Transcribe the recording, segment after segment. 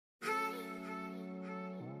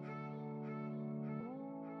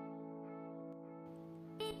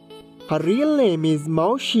Her real name is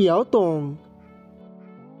Mao Xiao Tong.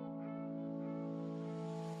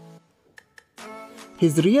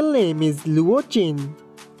 His real name is Luo Jin.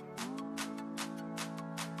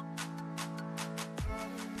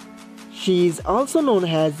 She is also known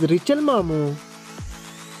as Rachel Mamo.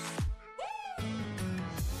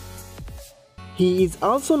 He is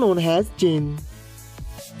also known as Jin.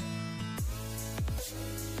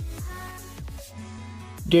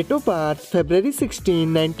 Date of birth February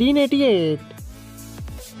 16, 1988.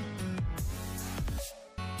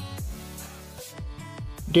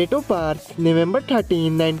 Date of birth November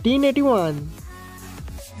 13, 1981.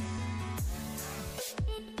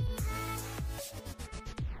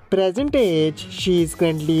 Present age, she is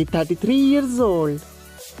currently 33 years old.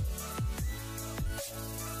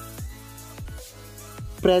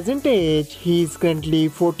 Present age, he is currently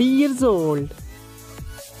 40 years old.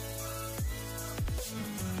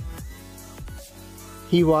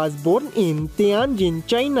 He was born in Tianjin,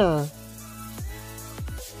 China.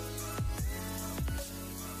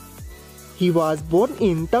 He was born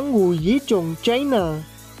in Tangwu, Yichong, China.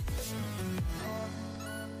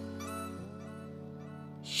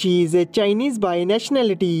 She is a Chinese by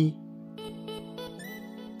nationality.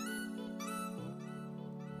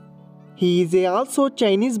 He is also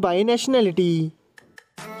Chinese by nationality.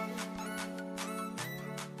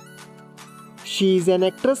 She is an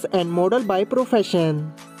actress and model by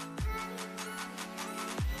profession.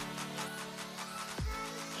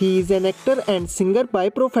 He is an actor and singer by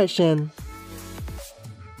profession.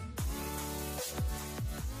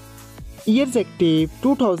 Years active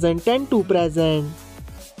 2010 to present.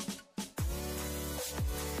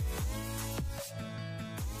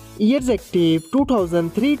 Years active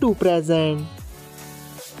 2003 to present.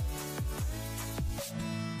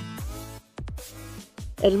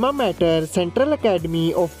 Alma Mater Central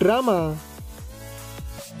Academy of Drama.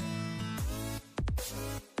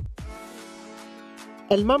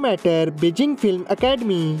 Alma Mater Beijing Film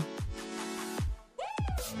Academy.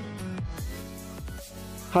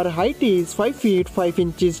 Her height is 5 feet 5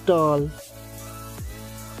 inches tall.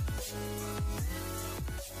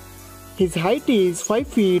 His height is 5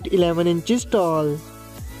 feet 11 inches tall.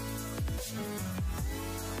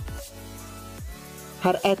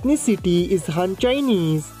 Her ethnicity is Han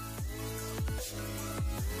Chinese.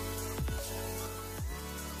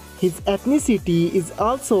 His ethnicity is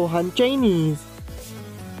also Han Chinese.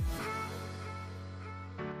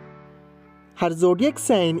 Her zodiac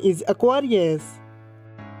sign is Aquarius.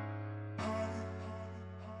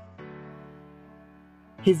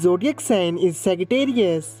 His zodiac sign is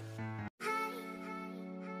Sagittarius.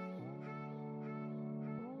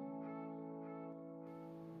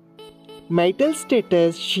 Marital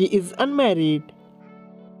status, she is unmarried.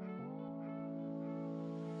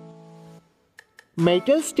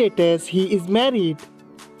 Marital status, he is married.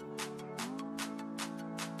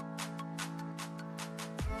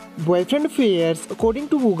 Boyfriend affairs, according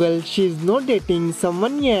to Google, she is not dating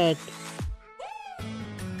someone yet.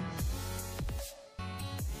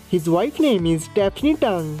 His wife name is Daphne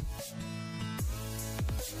Tang.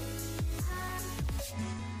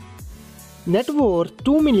 Net worth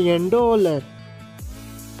 $2 million.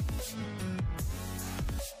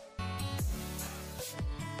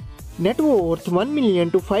 Net worth $1 million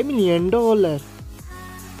to $5 million.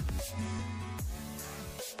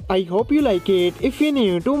 I hope you like it. If you're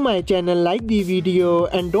new to my channel, like the video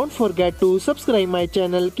and don't forget to subscribe my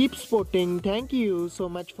channel. Keep supporting. Thank you so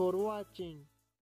much for watching.